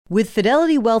With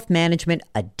Fidelity Wealth Management,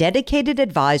 a dedicated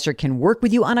advisor can work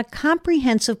with you on a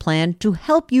comprehensive plan to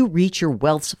help you reach your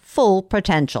wealth's full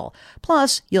potential.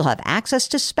 Plus, you'll have access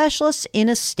to specialists in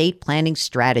estate planning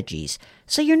strategies.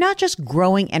 So you're not just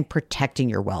growing and protecting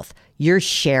your wealth, you're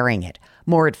sharing it.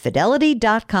 More at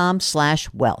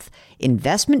fidelity.com/wealth.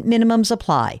 Investment minimums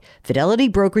apply. Fidelity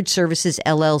Brokerage Services,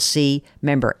 LLC,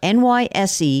 member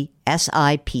NYSE,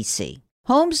 SIPC.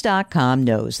 Homes.com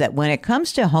knows that when it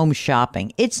comes to home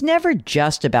shopping, it's never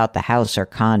just about the house or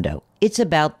condo. It's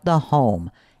about the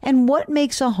home. And what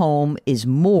makes a home is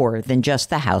more than just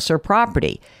the house or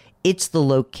property. It's the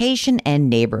location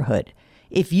and neighborhood.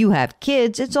 If you have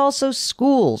kids, it's also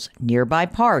schools, nearby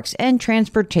parks, and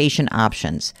transportation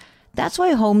options. That's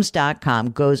why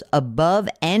Homes.com goes above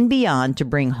and beyond to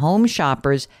bring home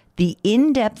shoppers the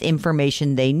in-depth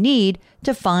information they need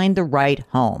to find the right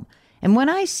home. And when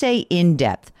I say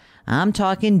in-depth, I'm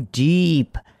talking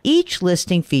deep. Each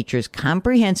listing features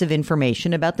comprehensive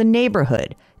information about the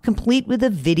neighborhood, complete with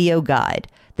a video guide.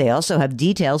 They also have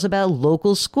details about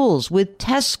local schools with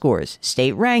test scores,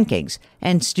 state rankings,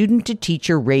 and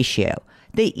student-to-teacher ratio.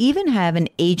 They even have an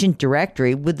agent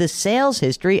directory with the sales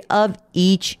history of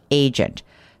each agent.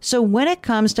 So when it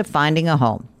comes to finding a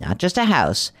home, not just a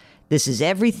house, this is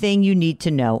everything you need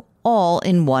to know all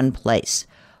in one place.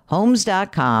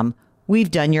 Homes.com.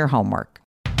 We've done your homework.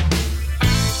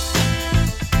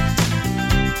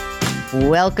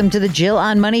 Welcome to the Jill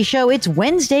on Money Show. It's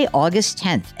Wednesday, August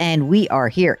 10th, and we are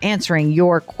here answering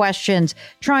your questions,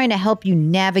 trying to help you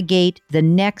navigate the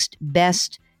next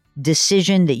best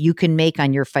decision that you can make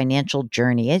on your financial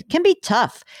journey. It can be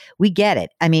tough. We get it.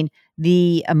 I mean,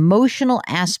 the emotional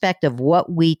aspect of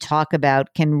what we talk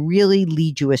about can really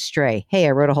lead you astray. Hey,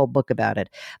 I wrote a whole book about it.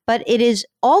 But it is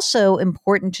also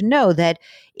important to know that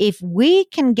if we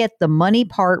can get the money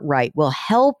part right, we'll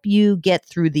help you get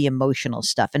through the emotional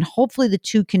stuff. And hopefully the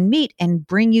two can meet and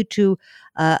bring you to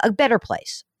a better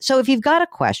place. So if you've got a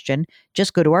question,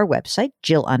 just go to our website,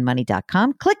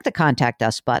 jillonmoney.com, click the Contact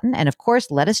Us button, and of course,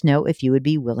 let us know if you would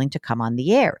be willing to come on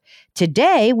the air.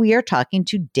 Today, we are talking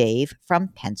to Dave from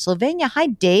Pennsylvania. Hi,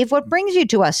 Dave. What brings you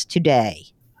to us today?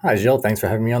 Hi, Jill. Thanks for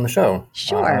having me on the show.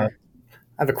 Sure. I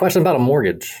have a question about a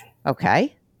mortgage.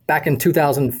 Okay. Back in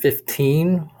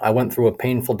 2015, I went through a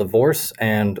painful divorce,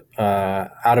 and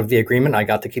out of the agreement, I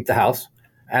got to keep the house.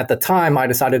 At the time, I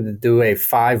decided to do a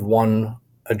 5/1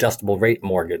 adjustable rate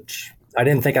mortgage. I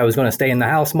didn't think I was going to stay in the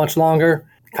house much longer.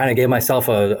 Kind of gave myself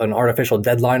an artificial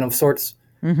deadline of sorts.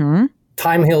 Mm-hmm.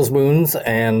 Time heals wounds,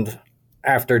 and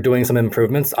after doing some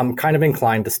improvements, I'm kind of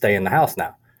inclined to stay in the house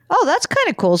now. Oh, that's kind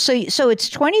of cool. So it's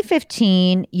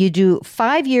 2015. You do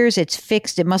 5 years. It's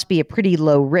fixed. It must be a pretty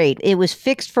low rate. It was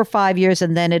fixed for 5 years,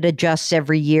 and then it adjusts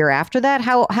every year after that.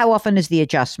 How often is the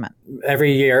adjustment?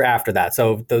 Every year after that.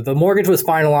 So the mortgage was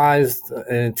finalized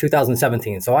in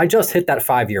 2017. So I just hit that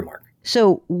 5-year mark.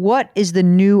 So what is the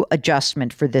new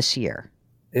adjustment for this year?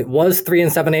 It was 3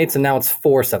 7/8, and now it's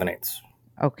 4 7/8.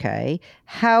 Okay.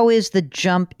 How is the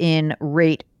jump in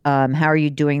rate? How are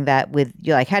you doing that with,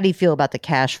 how do you feel about the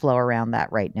cash flow around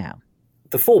that right now?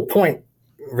 The full point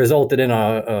resulted in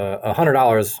a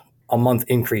 $100 a month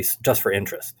increase just for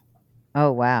interest.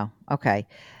 Oh, wow. Okay.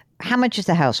 How much is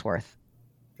the house worth?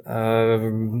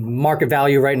 Market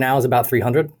value right now is about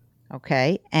 $300.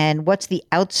 Okay. And what's the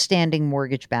outstanding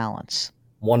mortgage balance?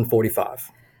 $145.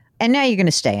 And now you're going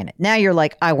to stay in it. Now you're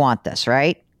like, I want this,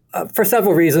 right? For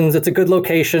several reasons. It's a good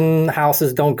location.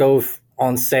 Houses don't go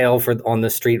on sale on the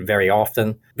street very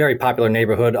often. Very popular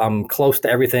neighborhood. I'm close to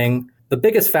everything. The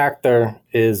biggest factor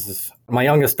is my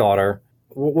youngest daughter.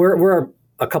 We're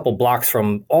a couple blocks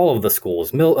from all of the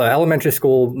schools, elementary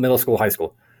school, middle school, high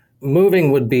school.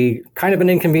 Moving would be kind of an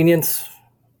inconvenience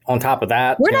on top of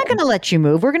that. We're not going to let you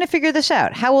move. We're going to figure this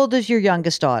out. How old is your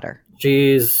youngest daughter?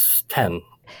 She's 10.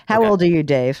 How old are you,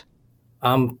 Dave?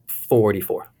 I'm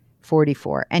 44.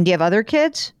 44. And do you have other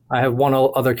kids? I have one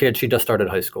other kid. She just started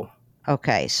high school.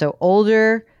 Okay, so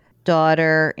older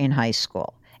daughter in high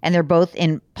school, and they're both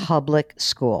in public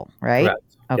school, right? Correct.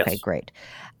 Okay, Yes. great.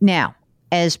 Now,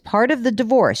 as part of the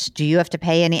divorce, do you have to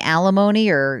pay any alimony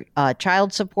or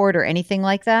child support or anything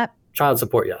like that? Child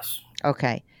support, yes.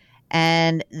 Okay,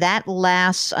 and that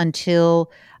lasts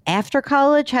until after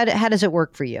college? How does it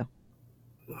work for you?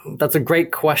 That's a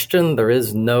great question. There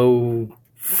is no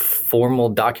formal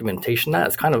documentation.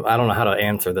 It's kind of, I don't know how to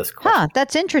answer this question.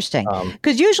 That's interesting.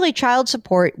 Because usually child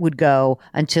support would go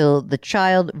until the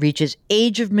child reaches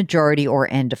age of majority or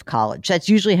end of college. That's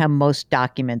usually how most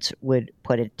documents would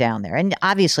put it down there. And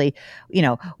obviously,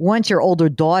 once your older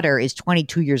daughter is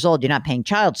 22 years old, you're not paying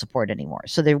child support anymore.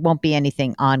 So there won't be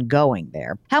anything ongoing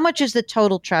there. How much is the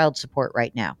total child support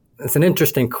right now? It's an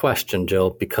interesting question,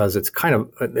 Jill, because it's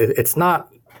not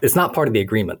part of the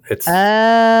agreement.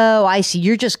 Oh, I see.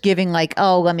 You're just giving like,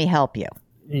 oh, let me help you.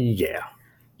 Yeah.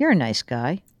 You're a nice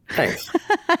guy. Thanks.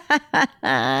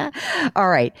 All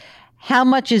right. How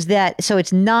much is that? So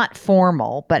it's not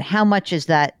formal, but how much has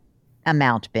that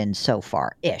amount been so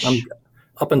far ish?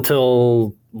 Up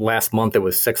until last month, it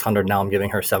was 600. Now I'm giving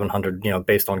her 700,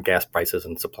 based on gas prices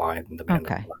and supply and demand.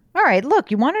 Okay. All right. Look,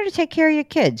 you wanted to take care of your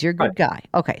kids. You're a good guy.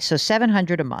 Okay. So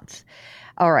 700 a month.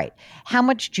 All right. How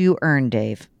much do you earn,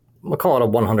 Dave? We'll call it a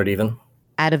 100 even.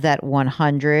 Out of that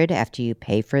 100, after you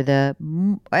pay for the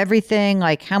everything,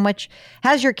 like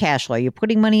how's your cash flow? You're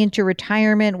putting money into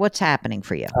retirement. What's happening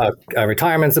for you?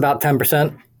 Retirement's about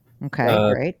 10%.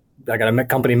 Okay, great. I got a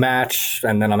company match,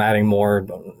 and then I'm adding more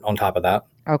on top of that.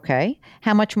 Okay.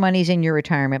 How much money's in your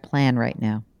retirement plan right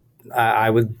now?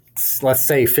 Let's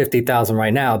say 50,000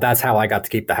 right now. That's how I got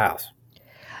to keep the house.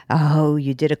 Oh,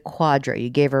 you did a quadra. You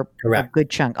gave her Correct. a good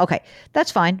chunk. Okay,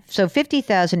 that's fine. So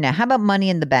 50,000 now. How about money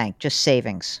in the bank? Just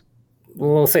savings.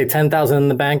 We'll say 10,000 in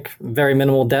the bank. Very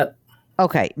minimal debt.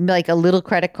 Okay, like a little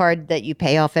credit card that you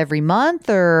pay off every month,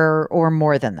 or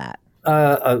more than that.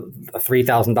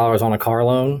 $3,000 on a car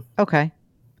loan. Okay.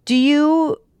 Do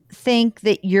you think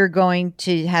that you're going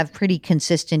to have pretty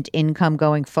consistent income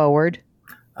going forward?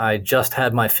 I just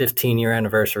had my 15-year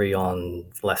anniversary on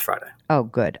last Friday. Oh,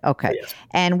 good. Okay. Yes.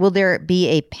 And will there be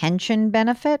a pension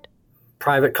benefit?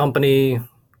 Private company,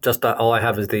 just all I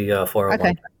have is the 401.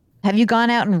 Okay. Have you gone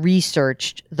out and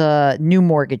researched the new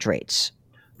mortgage rates?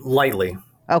 Lightly.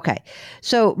 Okay.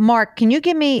 So, Mark, can you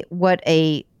give me what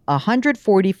a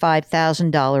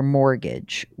 $145,000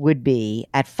 mortgage would be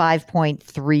at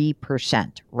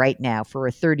 5.3% right now for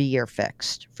a 30-year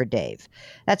fixed for Dave?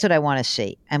 That's what I want to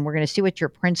see. And we're going to see what your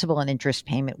principal and interest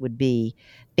payment would be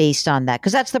based on that,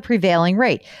 because that's the prevailing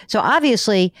rate. So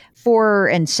obviously 4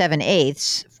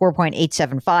 7/8,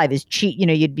 4.875 is cheap.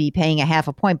 You'd be paying a half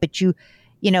a point, but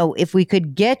if we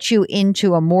could get you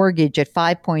into a mortgage at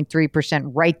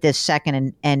 5.3% right this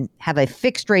second and have a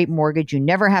fixed rate mortgage, you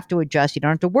never have to adjust. You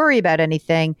don't have to worry about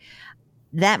anything.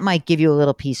 That might give you a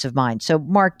little peace of mind. So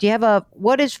Mark, do you have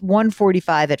what is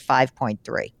 145 at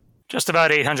 5.3? Just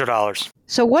about $800.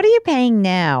 So what are you paying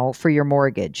now for your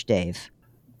mortgage, Dave?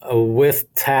 With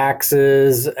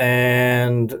taxes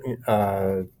and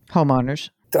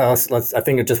homeowners. I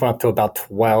think it just went up to about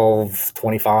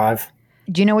 $1,225.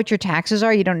 Do you know what your taxes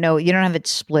are? You don't know. You don't have it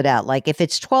split out. Like if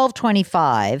it's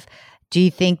 $1,225, do you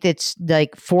think that's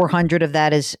like 400 of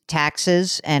that is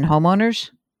taxes and homeowners?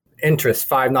 Interest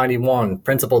 $591,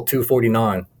 principal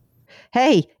 $249.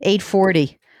 Hey,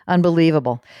 $840.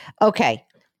 Unbelievable. Okay,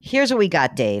 here's what we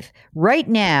got, Dave. Right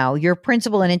now, your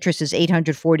principal and interest is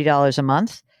 $840 a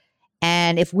month.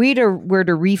 And if we were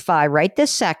to refi right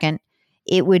this second,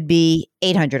 it would be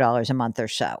 $800 a month or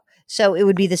so. So it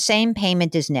would be the same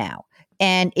payment as now.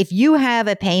 And if you have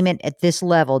a payment at this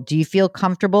level, do you feel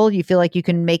comfortable? You feel like you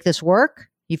can make this work?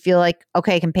 You feel like,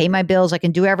 okay, I can pay my bills, I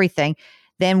can do everything,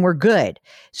 then we're good.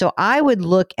 So I would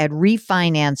look at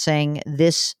refinancing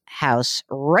this house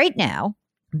right now,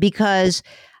 because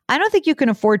I don't think you can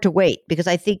afford to wait, because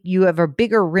I think you have a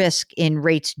bigger risk in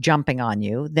rates jumping on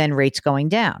you than rates going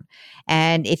down.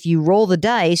 And if you roll the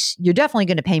dice, you're definitely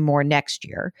going to pay more next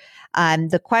year.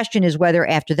 The question is whether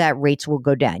after that rates will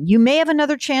go down. You may have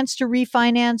another chance to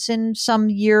refinance in some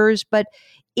years, but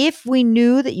if we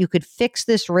knew that you could fix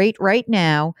this rate right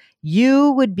now,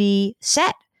 you would be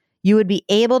set. You would be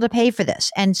able to pay for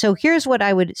this. And so here's what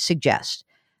I would suggest.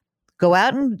 Go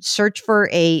out and search for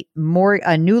a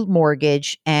new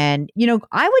mortgage. And,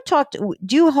 I would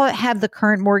do you have the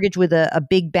current mortgage with a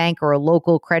big bank or a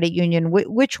local credit union?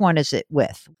 Which one is it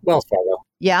with? Wells Fargo.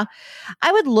 Yeah.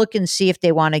 I would look and see if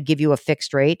they want to give you a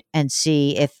fixed rate and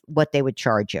see what they would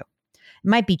charge you. It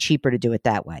might be cheaper to do it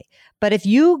that way. But if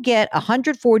you get a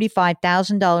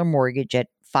 $145,000 mortgage at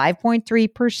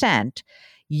 5.3%,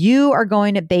 you are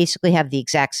going to basically have the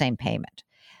exact same payment.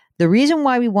 The reason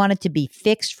why we want it to be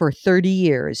fixed for 30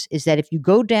 years is that if you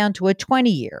go down to a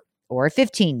 20-year or a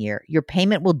 15-year, your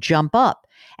payment will jump up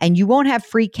and you won't have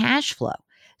free cash flow.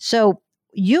 So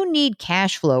you need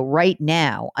cash flow right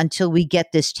now until we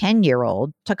get this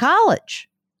 10-year-old to college.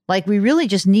 Like we really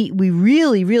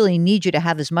really need you to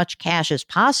have as much cash as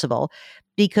possible,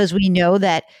 because we know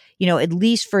that, at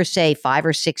least for say 5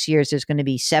 or 6 years, there's going to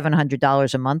be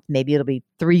 $700 a month. Maybe it'll be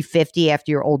 $350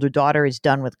 after your older daughter is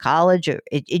done with college.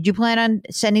 Did you plan on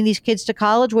sending these kids to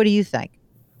college? What do you think?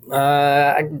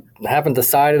 I haven't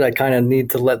decided. I kind of need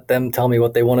to let them tell me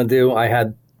what they want to do. I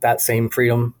had that same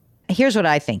freedom. Here's what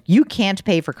I think. You can't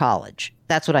pay for college.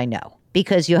 That's what I know.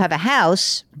 because you have a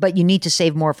house, but you need to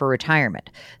save more for retirement.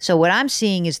 So what I'm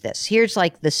seeing is this. Here's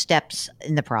like the steps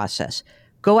in the process.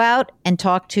 Go out and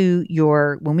talk to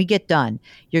when we get done,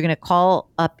 you're going to call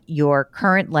up your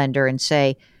current lender and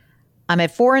say, I'm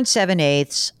at 4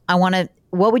 7/8.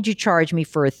 What would you charge me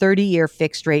for a 30-year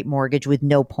fixed rate mortgage with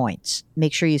no points?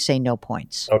 Make sure you say no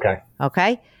points. Okay.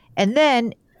 Okay. And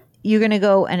then you're going to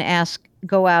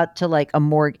go out to like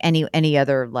any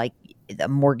other like a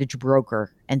mortgage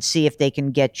broker and see if they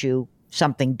can get you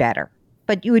something better.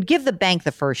 But you would give the bank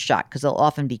the first shot because they'll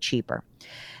often be cheaper.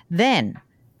 Then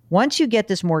once you get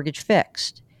this mortgage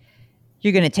fixed,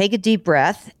 you're going to take a deep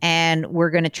breath and we're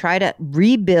going to try to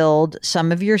rebuild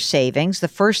some of your savings. The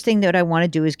first thing that I want to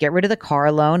do is get rid of the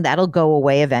car loan. That'll go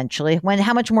away eventually.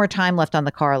 How much more time left on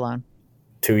the car loan?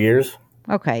 2 years.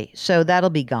 Okay, so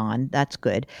that'll be gone. That's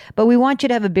good. But we want you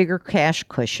to have a bigger cash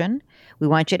cushion. We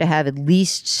want you to have at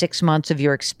least 6 months of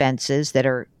your expenses that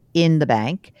are in the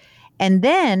bank. And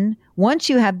then once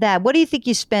you have that, what do you think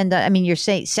you spend? I mean, you're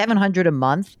saying $700 a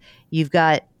month. You've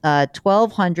got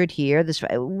 $1,200 here.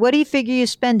 What do you figure you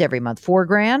spend every month?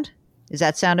 $4,000? Does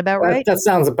that sound about right? That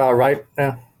sounds about right.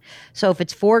 Yeah. So if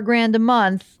it's $4,000 a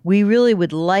month, we really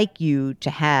would like you to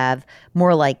have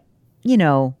more like,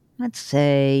 let's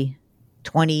say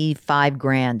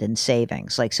 $25,000 in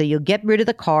savings. So you'll get rid of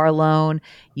the car loan,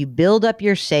 you build up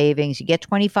your savings, you get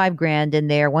 $25,000 in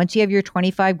there. Once you have your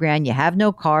 $25,000, you have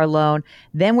no car loan.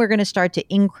 Then we're going to start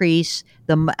to increase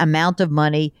the amount of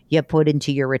money you put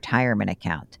into your retirement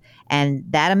account. And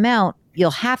that amount,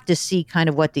 you'll have to see kind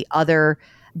of what the other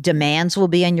demands will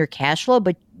be on your cash flow,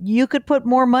 but you could put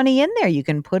more money in there. You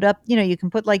can put up, you can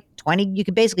put like 20, you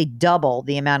could basically double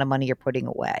the amount of money you're putting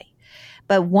away.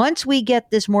 But once we get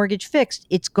this mortgage fixed,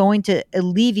 it's going to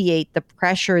alleviate the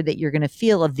pressure that you're going to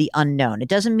feel of the unknown. It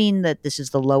doesn't mean that this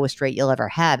is the lowest rate you'll ever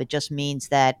have. It just means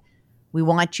that we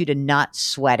want you to not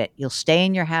sweat it. You'll stay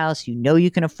in your house.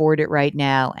 You can afford it right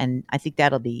now. And I think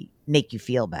that'll make you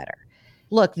feel better.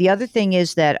 Look, the other thing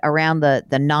is that around the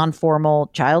non-formal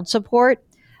child support,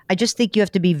 I just think you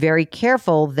have to be very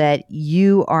careful that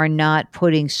you are not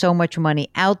putting so much money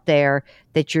out there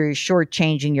that you're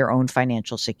shortchanging your own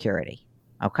financial security.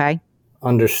 Okay.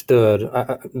 Understood.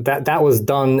 That was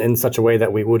done in such a way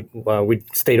that we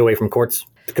stayed away from courts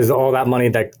because all that money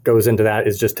that goes into that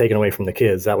is just taken away from the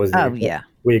kids. That was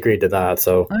we agreed to that.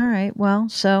 So all right. Well,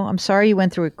 so I'm sorry you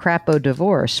went through a crapo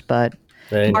divorce, but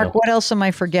Mark, what else am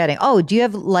I forgetting? Oh, do you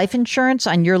have life insurance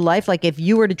on your life? Like if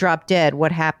you were to drop dead,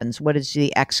 what happens? What does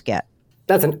the ex get?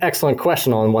 That's an excellent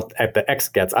question on what the ex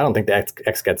gets. I don't think the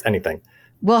ex gets anything.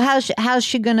 Well, how's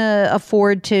she going to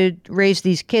afford to raise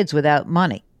these kids without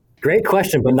money? Great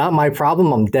question, but not my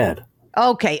problem. I'm dead.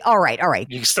 Okay. All right.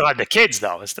 You still have the kids,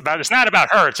 though. It's not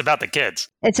about her. It's about the kids.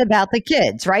 It's about the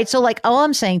kids, right? So like all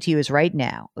I'm saying to you is right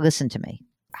now, listen to me.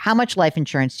 How much life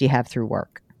insurance do you have through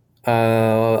work?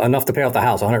 Enough to pay off the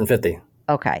house, $150.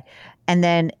 Okay. And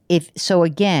then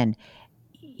again,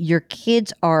 your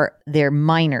kids they're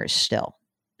minors still.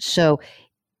 So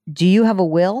do you have a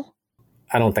will?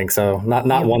 I don't think so.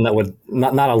 Not one that would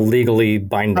not a legally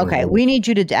binding. Okay, we need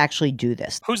you to actually do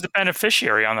this. Who's the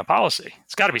beneficiary on the policy?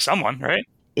 It's got to be someone, right?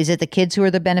 Is it the kids who are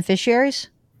the beneficiaries?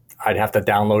 I'd have to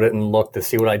download it and look to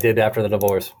see what I did after the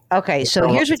divorce. Okay, so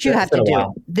here's what you have to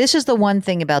do. This is the one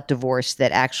thing about divorce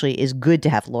that actually is good to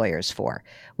have lawyers for,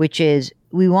 which is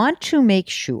we want to make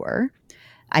sure,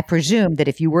 I presume that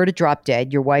if you were to drop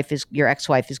dead, your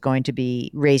ex-wife is going to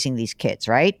be raising these kids,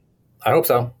 right? I hope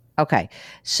so. Okay,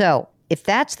 so if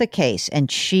that's the case and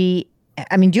do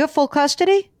you have full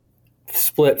custody?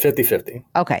 Split 50-50.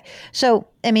 Okay. So,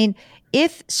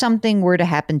 if something were to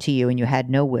happen to you and you had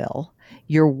no will,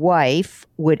 your wife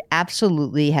would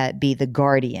absolutely be the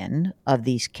guardian of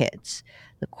these kids.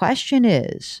 The question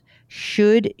is,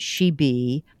 should she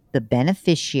be the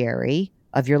beneficiary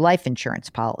of your life insurance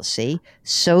policy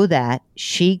so that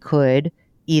she could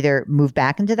either move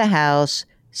back into the house,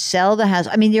 sell the house?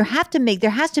 There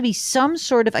has to be some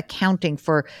sort of accounting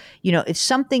for, if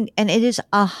something, and it is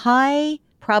a high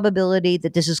probability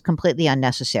that this is completely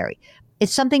unnecessary. If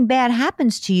something bad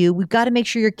happens to you, we've got to make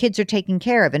sure your kids are taken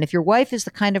care of. And if your wife is the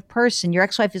kind of person, your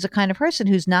ex-wife is the kind of person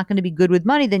who's not going to be good with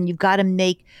money, then you've got to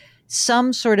make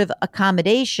some sort of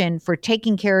accommodation for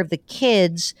taking care of the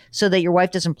kids so that your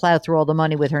wife doesn't plow through all the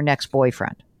money with her next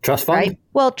boyfriend. Trust fund? Right?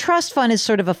 Well, trust fund is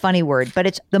sort of a funny word,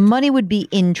 but the money would be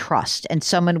in trust and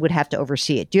someone would have to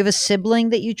oversee it. Do you have a sibling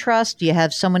that you trust? Do you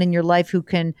have someone in your life who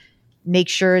can make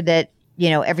sure that,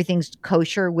 everything's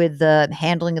kosher with the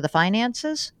handling of the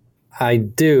finances? I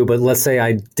do, but let's say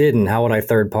I didn't. How would I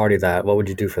third party that? What would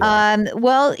you do for that?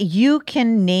 Well, you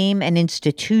can name an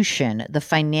institution, the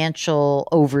financial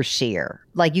overseer.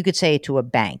 Like you could say to a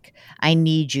bank, I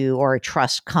need you, or a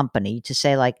trust company to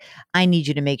say, like, I need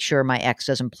you to make sure my ex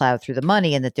doesn't plow through the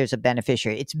money and that there's a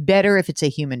beneficiary. It's better if it's a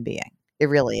human being. It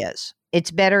really is.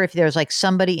 It's better if there's like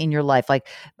somebody in your life, like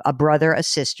a brother, a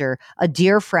sister, a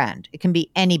dear friend. It can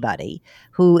be anybody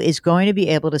who is going to be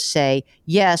able to say,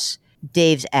 yes,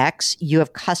 Dave's ex, you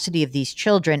have custody of these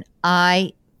children.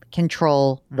 I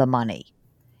control the money.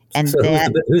 And so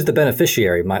who's the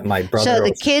beneficiary? My brother. So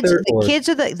the kids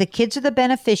kids are the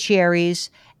beneficiaries,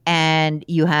 and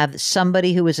you have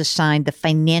somebody who is assigned the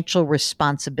financial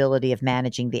responsibility of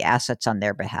managing the assets on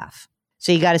their behalf.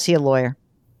 So you got to see a lawyer.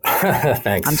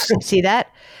 Thanks. See that?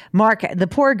 Mark, the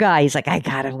poor guy, he's like, I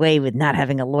got away with not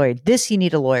having a lawyer. This you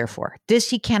need a lawyer for.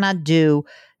 This you cannot do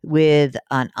with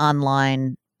an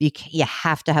online. You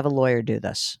have to have a lawyer do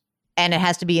this. And it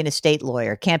has to be an estate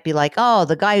lawyer. It can't be like, oh,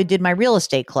 the guy who did my real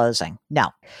estate closing. No.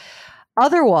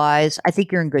 Otherwise, I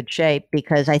think you're in good shape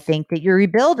because I think that you're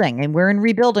rebuilding and we're in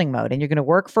rebuilding mode and you're going to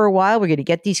work for a while. We're going to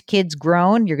get these kids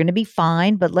grown. You're going to be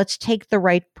fine, but let's take the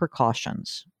right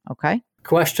precautions. Okay?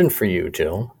 Question for you,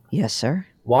 Jill. Yes, sir.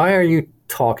 Why are you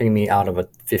talking me out of a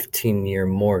 15-year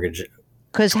mortgage?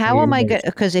 Because how am I going to?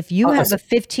 Because if you have a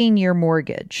 15-year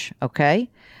mortgage, okay,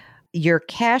 your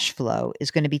cash flow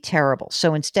is going to be terrible.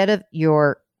 So instead of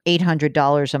your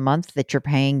 $800 a month that you're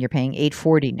paying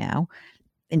 $840 now.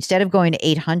 Instead of going to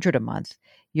 $800 a month,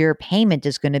 your payment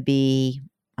is going to be,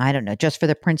 I don't know, just for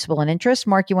the principal and interest.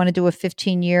 Mark, you want to do a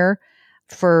 15-year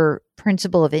for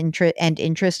principal of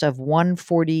interest of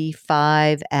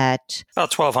 $145 at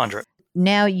about $1,200.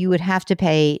 Now you would have to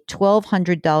pay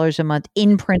 $1,200 a month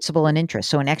in principal and interest,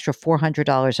 so an extra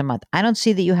 $400 a month. I don't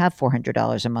see that you have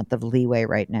 $400 a month of leeway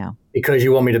right now. Because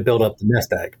you want me to build up the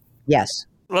nest egg. Yes.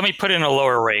 Let me put in a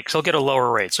lower rate, because I'll get a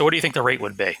lower rate. So what do you think the rate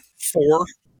would be? 4?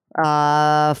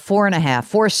 4.5,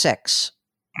 4.6.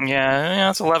 Yeah,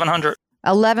 it's 1,100.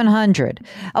 1,100.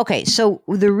 Okay, so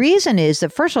the reason is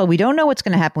that, first of all, we don't know what's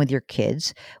going to happen with your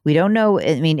kids. We don't know.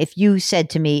 I mean, if you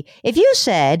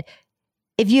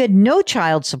had no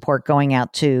child support going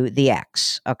out to the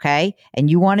ex, okay, and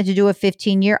you wanted to do a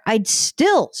 15-year, I'd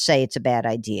still say it's a bad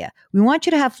idea. We want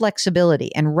you to have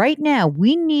flexibility. And right now,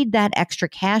 we need that extra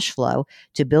cash flow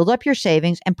to build up your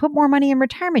savings and put more money in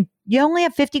retirement. You only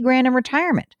have $50,000 in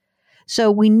retirement. So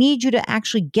we need you to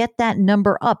actually get that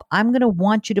number up. I'm going to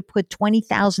want you to put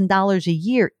 $20,000 a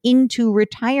year into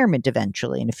retirement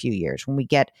eventually in a few years when we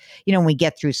get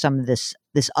through some of this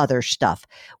other stuff.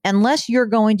 Unless you're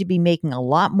going to be making a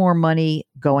lot more money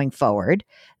going forward,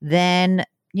 then,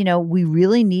 we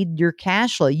really need your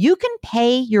cash flow. You can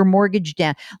pay your mortgage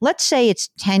down. Let's say it's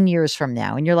 10 years from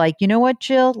now and you're like, you know what,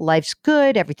 Jill, life's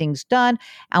good. Everything's done.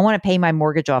 I want to pay my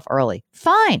mortgage off early.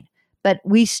 Fine. But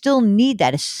we still need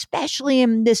that, especially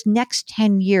in this next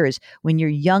 10 years when your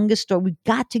youngest, or we've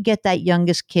got to get that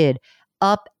youngest kid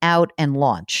up, out, and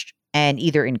launched, and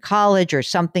either in college or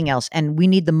something else. And we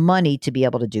need the money to be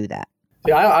able to do that.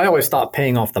 Yeah, I always thought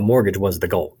paying off the mortgage was the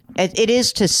goal. It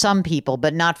is to some people,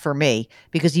 but not for me,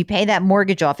 because you pay that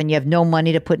mortgage off and you have no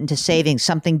money to put into savings.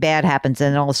 Something bad happens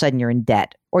and then all of a sudden you're in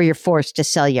debt, or you're forced to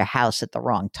sell your house at the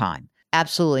wrong time.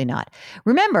 Absolutely not.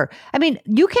 Remember,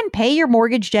 you can pay your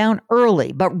mortgage down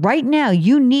early, but right now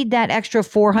you need that extra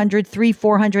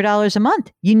 $400 a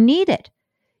month. You need it.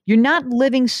 You're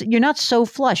not so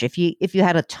flush. If you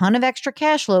had a ton of extra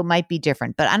cash flow, it might be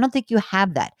different, but I don't think you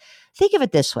have that. Think of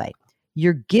it this way.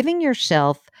 You're giving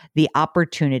yourself the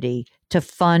opportunity to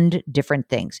fund different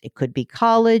things. It could be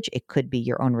college. It could be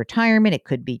your own retirement. It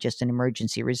could be just an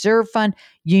emergency reserve fund.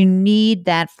 You need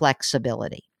that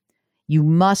flexibility. You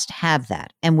must have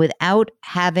that. And without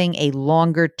having a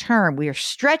longer term, we are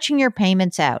stretching your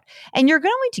payments out. And you're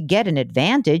going to get an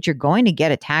advantage. You're going to get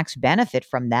a tax benefit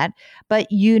from that. But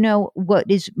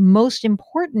what is most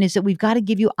important is that we've got to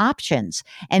give you options.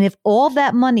 And if all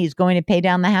that money is going to pay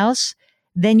down the house,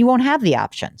 then you won't have the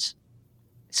options.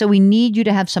 So we need you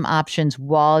to have some options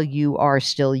while you are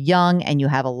still young and you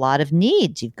have a lot of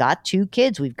needs. You've got 2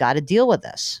 kids. We've got to deal with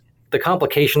this. The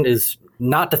complication is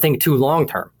not to think too long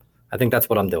term. I think that's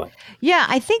what I'm doing. Yeah,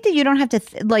 I think that you don't have to,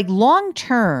 long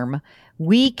term,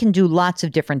 we can do lots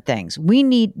of different things. We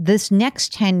need, this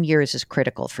next 10 years is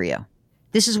critical for you.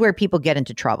 This is where people get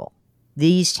into trouble.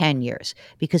 these 10 years.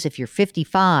 Because if you're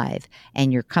 55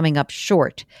 and you're coming up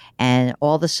short and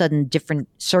all of a sudden different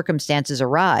circumstances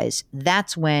arise,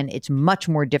 that's when it's much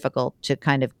more difficult to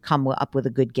kind of come up with a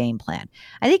good game plan.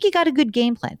 I think you got a good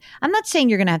game plan. I'm not saying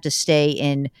you're going to have to stay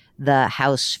in the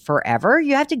house forever.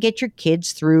 You have to get your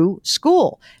kids through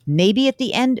school. Maybe at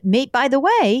the end, by the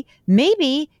way,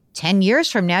 maybe 10 years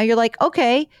from now, you're like,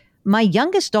 okay, my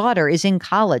youngest daughter is in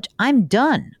college. I'm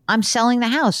done. I'm selling the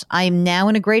house. I'm now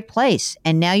in a great place.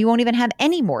 And now you won't even have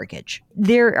any mortgage.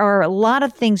 There are a lot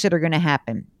of things that are going to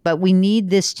happen, but we need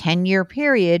this 10-year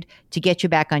period to get you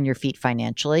back on your feet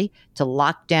financially, to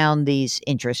lock down these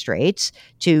interest rates,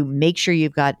 to make sure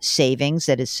you've got savings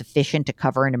that is sufficient to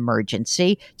cover an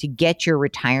emergency, to get your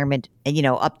retirement,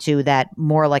 up to that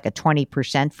more like a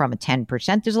 20% from a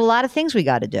 10%. There's a lot of things we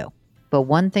got to do. But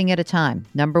one thing at a time.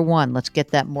 Number one, let's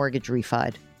get that mortgage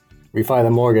refied. Refi the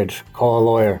mortgage. Call a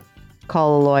lawyer.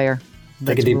 Call a lawyer.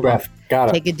 Take a deep breath. Got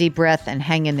it. Take a deep breath and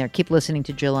hang in there. Keep listening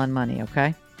to Jill on Money,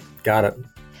 okay? Got it.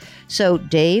 So,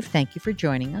 Dave, thank you for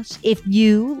joining us. If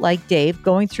you, like Dave,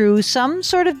 going through some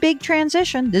sort of big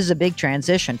transition, this is a big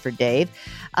transition for Dave,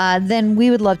 then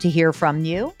we would love to hear from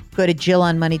you. Go to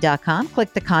JillOnMoney.com,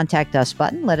 click the Contact Us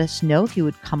button. Let us know if you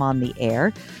would come on the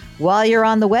air. While you're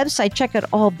on the website, check out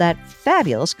all that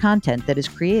fabulous content that is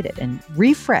created and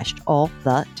refreshed all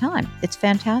the time. It's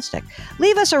fantastic.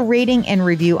 Leave us a rating and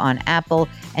review on Apple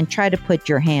and try to put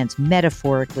your hands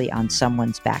metaphorically on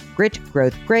someone's back. Grit,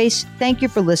 growth, grace. Thank you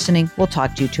for listening. We'll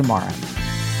talk to you tomorrow.